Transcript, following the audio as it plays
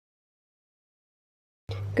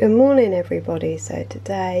Good morning everybody. So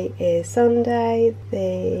today is Sunday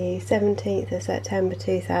the 17th of September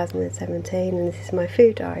 2017 and this is my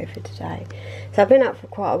food diary for today. So I've been up for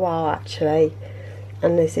quite a while actually,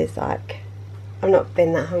 and this is like, I've not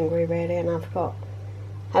been that hungry really, and I've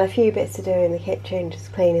had a few bits to do in the kitchen,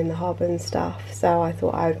 just cleaning the hob and stuff, so I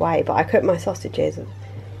thought I would wait. But I cooked my sausages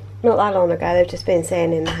not that long ago, they've just been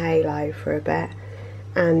sitting in the halo for a bit,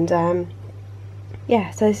 and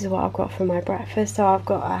yeah, so this is what I've got for my breakfast. So I've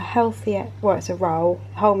got a healthy, well, it's a roll,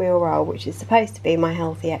 wholemeal roll, which is supposed to be my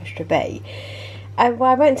healthy extra B. I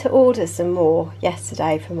went to order some more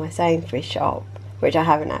yesterday from my Sainsbury's shop, which I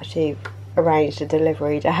haven't actually arranged a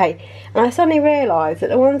delivery day, and I suddenly realised that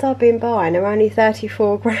the ones I've been buying are only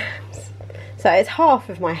 34 grams. So it's half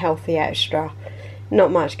of my healthy extra.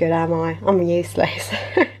 Not much good, am I? I'm useless.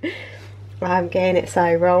 I'm getting it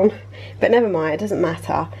so wrong, but never mind, it doesn't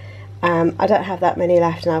matter. I don't have that many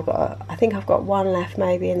left, and I think I've got one left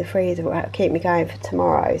maybe in the freezer that will keep me going for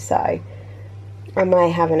tomorrow, so I may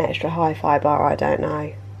have an extra hi-fi bar, I don't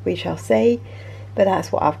know, we shall see. But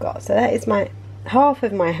that's what I've got. So that is my half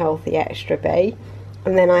of my healthy extra B,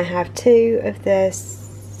 and then I have two of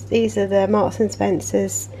these are the Marks and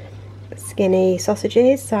Spencer's skinny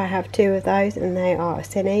sausages, so I have two of those and they are a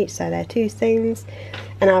tin each, so they're 2 things.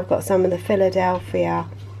 And I've got some of the Philadelphia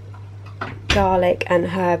garlic and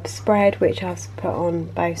herb spread, which I've put on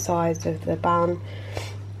both sides of the bun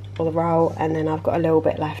or the roll, and then I've got a little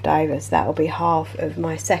bit left over, so that'll be half of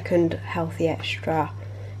my second healthy extra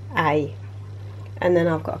A. And then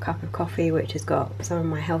I've got a cup of coffee which has got some of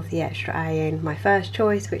my healthy extra A in, my first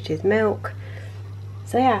choice, which is milk.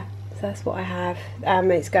 So yeah, so that's what I have.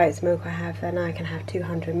 It's goat's milk I have, and I can have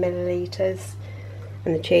 200 millilitres.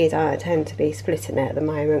 And the cheese, I tend to be splitting it at the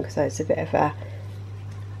moment because it's a bit of a,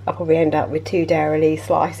 I'll probably end up with 2 dairy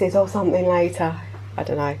slices or something later, I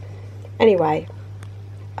don't know. Anyway,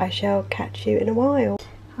 I shall catch you in a while.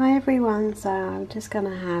 Hi everyone, so I'm just going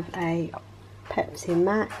to have a Pepsi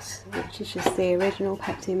Max, which is just the original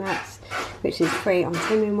Pepsi Max, which is free on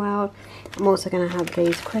Slimming World. I'm also going to have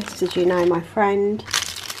these crisps. As you know, my friend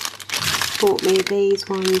bought me these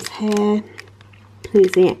ones here. These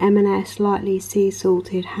are the M&S lightly sea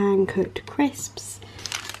salted hand cooked crisps.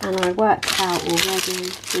 And I worked out already,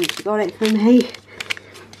 since you got it for me,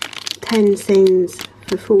 10 sins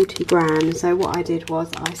for 40 grams. So what I did was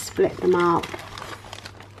I split them up.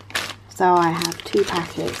 So I have 2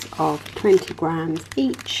 packets of 20 grams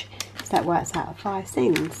each. So that works out at 5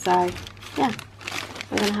 sins. So yeah,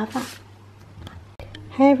 we're going to have that.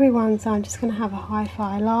 Hey everyone, so I'm just going to have a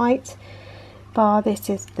hi-fi light bar. This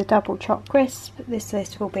is the double choc crisp. This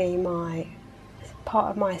will be my part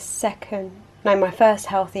of my my first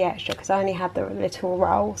healthy extra, because I only had the little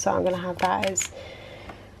roll, so I'm going to have that as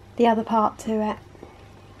the other part to it.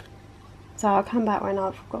 So I'll come back when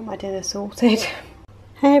I've got my dinner sorted.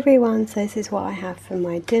 Hey everyone, so this is what I have for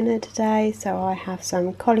my dinner today. So I have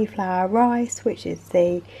some cauliflower rice, which is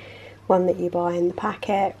the one that you buy in the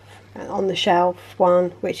packet, on the shelf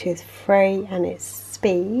one, which is free and it's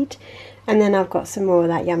speed. And then I've got some more of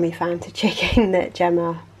that yummy Fanta chicken that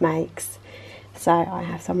Gemma makes, so I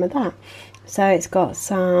have some of that. So it's got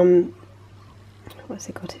some, what's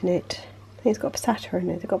it got in it? I think it's got passata in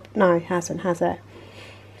it. No, it hasn't, has it?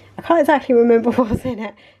 I can't exactly remember what's in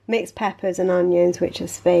it. Mixed peppers and onions, which are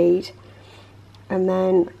speed. And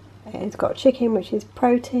then it's got chicken, which is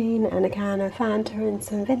protein, and a can of Fanta and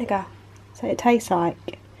some vinegar. So it tastes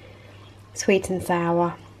like sweet and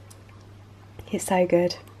sour. It's so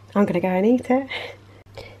good. I'm going to go and eat it.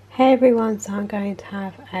 Hey everyone, so I'm going to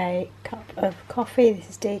have a cup of coffee. This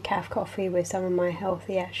is decaf coffee with some of my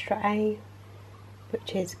healthy extra A,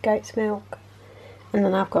 which is goat's milk. And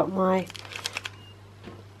then I've got my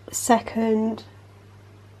second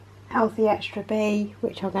healthy extra B,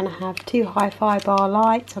 which I'm going to have 2 hi-fi bar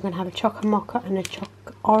lights. I'm going to have a choco mocha and a choc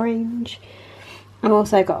orange. I've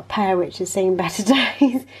also got a pear, which has seen better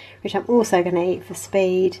days, which I'm also going to eat for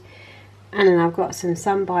speed. And then I've got some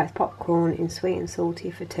Sunbites popcorn in sweet and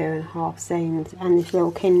salty for 2.5 cents, and this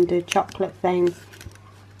little Kinder chocolate thing,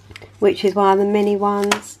 which is one of the mini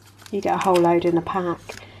ones. You get a whole load in a pack,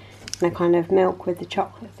 and a kind of milk with the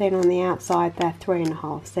chocolate thing on the outside. They're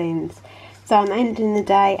 3.5 cents. So I'm ending the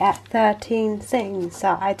day at 13 cents.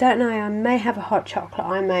 So I don't know, I may have a hot chocolate,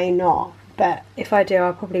 I may not, but if I do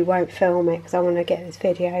I probably won't film it because I want to get this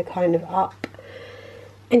video kind of up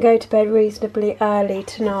and go to bed reasonably early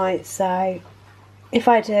tonight. So if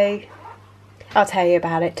I do, I'll tell you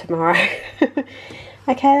about it tomorrow. Okay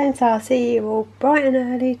then, so I'll see you all bright and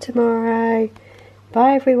early tomorrow.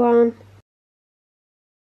 Bye everyone.